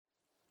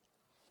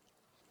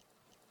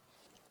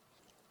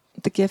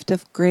gift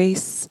of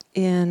grace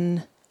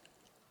in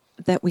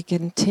that we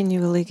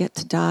continually get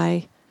to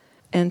die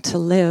and to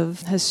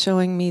live has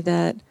showing me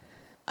that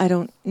I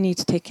don't need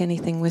to take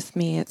anything with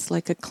me. It's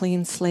like a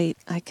clean slate.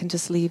 I can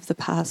just leave the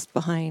past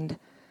behind.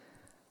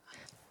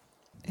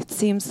 It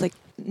seems like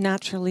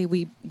naturally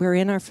we're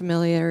in our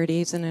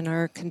familiarities and in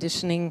our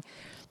conditioning,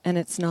 and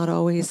it's not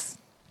always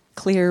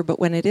clear, but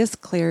when it is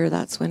clear,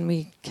 that's when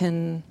we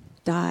can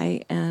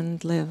die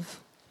and live.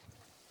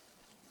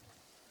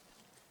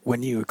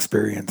 When you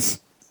experience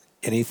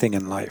anything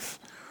in life,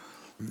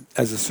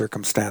 as a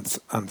circumstance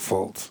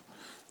unfolds,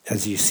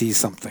 as you see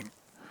something,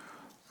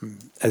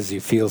 as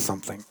you feel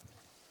something,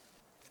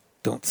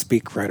 don't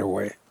speak right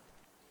away.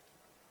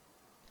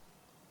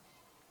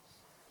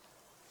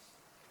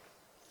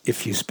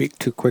 If you speak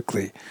too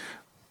quickly,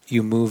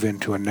 you move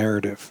into a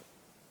narrative.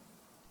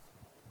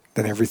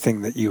 Then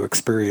everything that you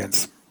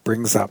experience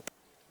brings up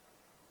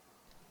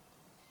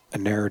a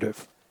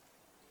narrative.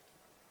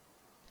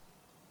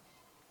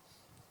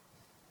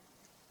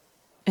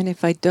 And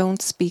if I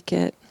don't speak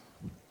it,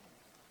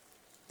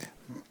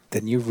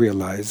 then you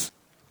realize,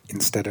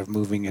 instead of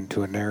moving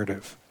into a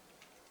narrative,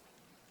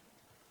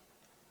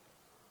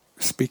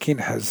 speaking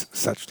has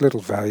such little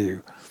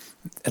value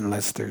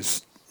unless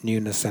there's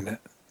newness in it.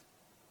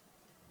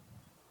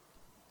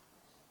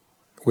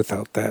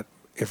 Without that,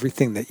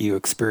 everything that you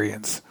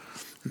experience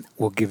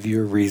will give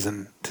you a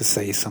reason to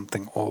say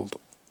something old.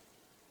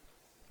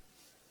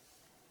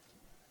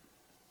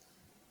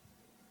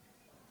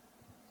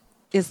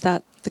 Is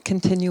that the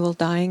continual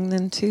dying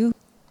then too?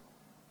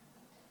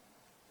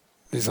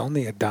 There's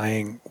only a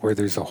dying where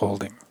there's a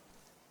holding.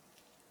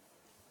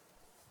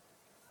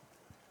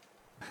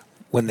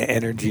 When the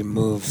energy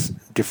moves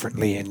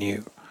differently in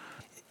you,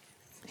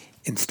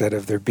 instead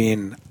of there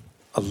being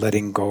a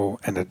letting go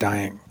and a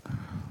dying,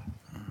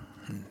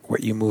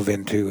 what you move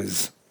into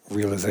is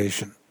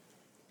realization.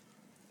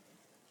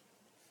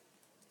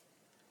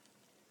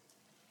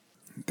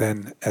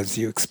 Then, as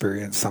you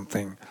experience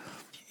something,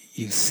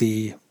 you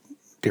see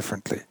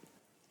differently.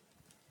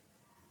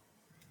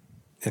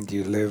 And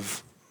you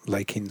live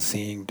liking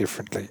seeing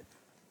differently.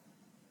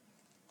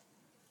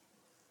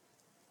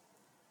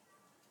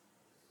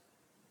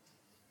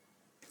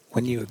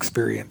 When you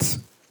experience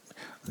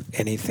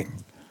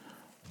anything,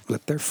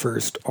 let there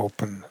first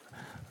open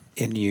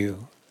in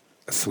you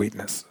a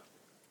sweetness.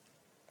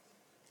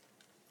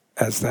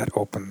 As that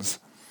opens,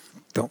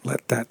 don't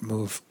let that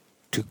move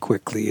too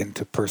quickly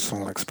into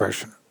personal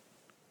expression,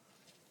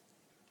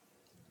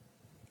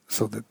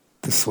 so that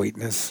the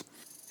sweetness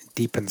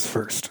deepens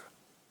first,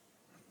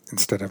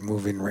 instead of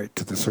moving right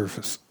to the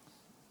surface.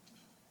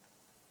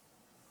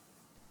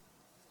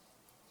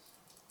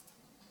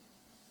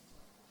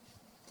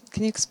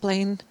 Can you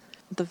explain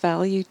the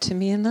value to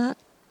me in that?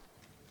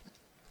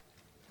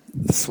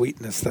 The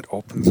sweetness that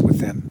opens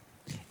within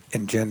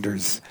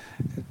engenders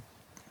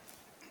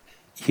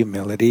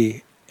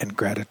humility and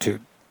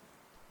gratitude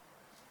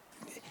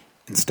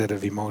instead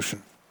of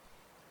emotion.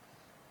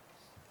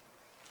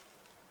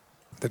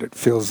 That it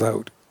fills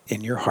out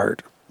in your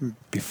heart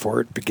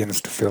before it begins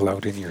to fill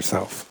out in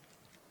yourself.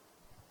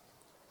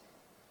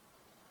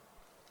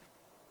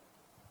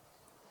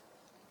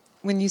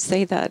 When you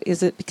say that,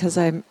 is it because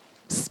I'm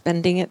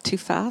spending it too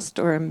fast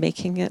or I'm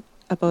making it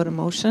about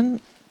emotion?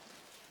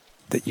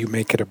 That you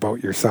make it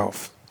about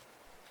yourself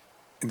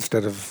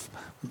instead of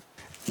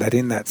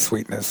letting that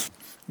sweetness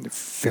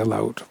fill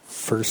out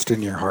first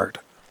in your heart.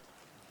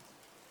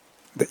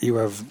 That you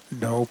have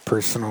no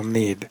personal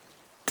need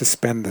to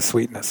spend the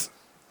sweetness.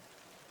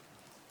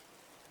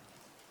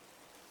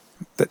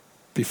 That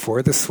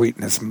before the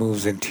sweetness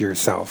moves into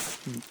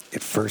yourself,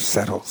 it first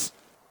settles.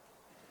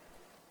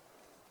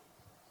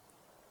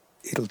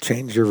 It'll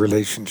change your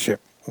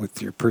relationship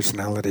with your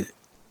personality.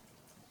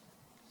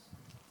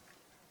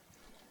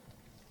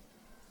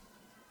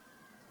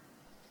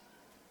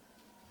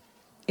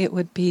 It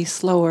would be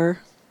slower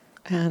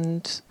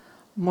and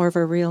more of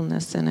a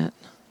realness in it.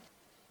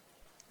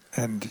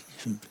 And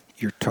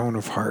your tone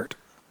of heart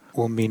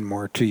will mean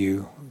more to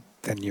you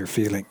than your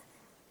feeling.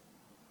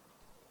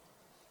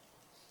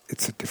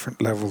 It's a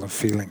different level of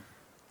feeling.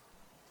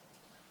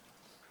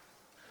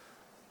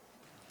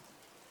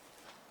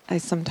 I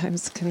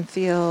sometimes can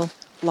feel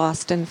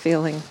lost in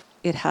feeling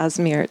it has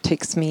me or it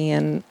takes me,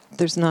 and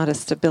there's not a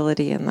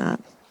stability in that.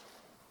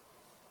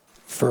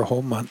 For a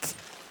whole month,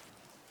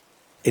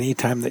 any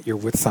time that you're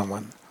with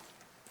someone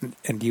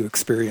and you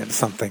experience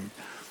something,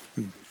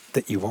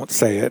 that you won't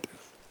say it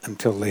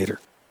until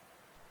later.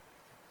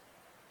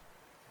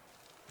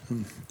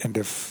 And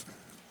if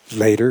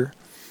later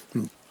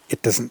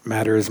it doesn't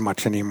matter as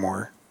much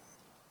anymore,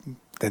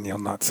 then you'll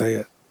not say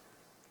it.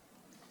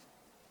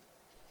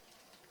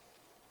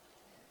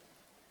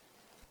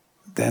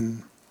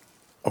 Then,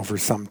 over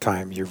some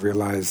time, you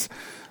realize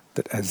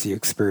that as you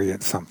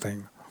experience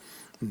something,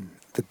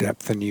 the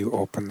depth in you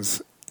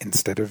opens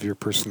instead of your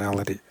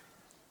personality.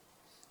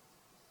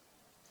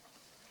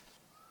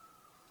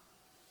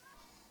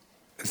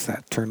 As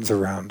that turns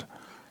around,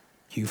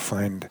 you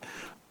find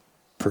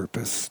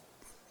purpose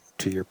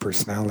to your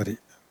personality.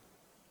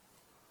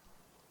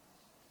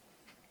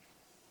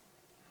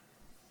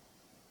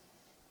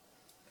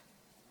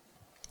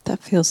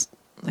 feels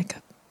like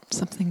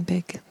something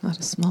big, not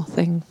a small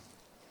thing.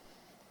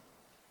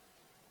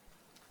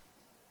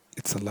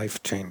 It's a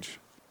life change.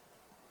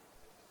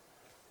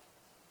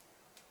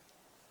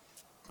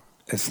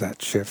 As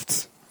that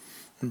shifts,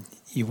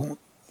 you won't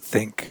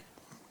think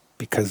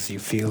because you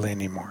feel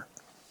anymore.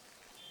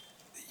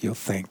 You'll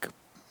think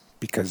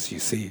because you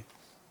see.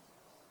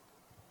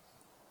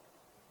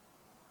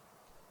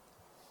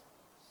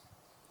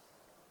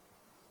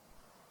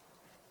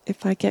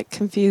 If I get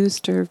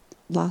confused or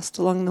lost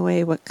along the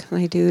way, what can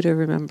I do to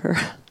remember?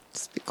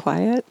 Just be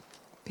quiet,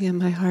 be in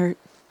my heart.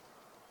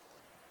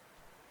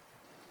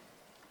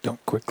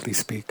 Don't quickly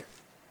speak.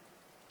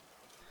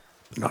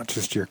 Not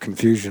just your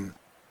confusion,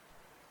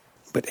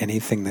 but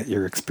anything that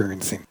you're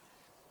experiencing.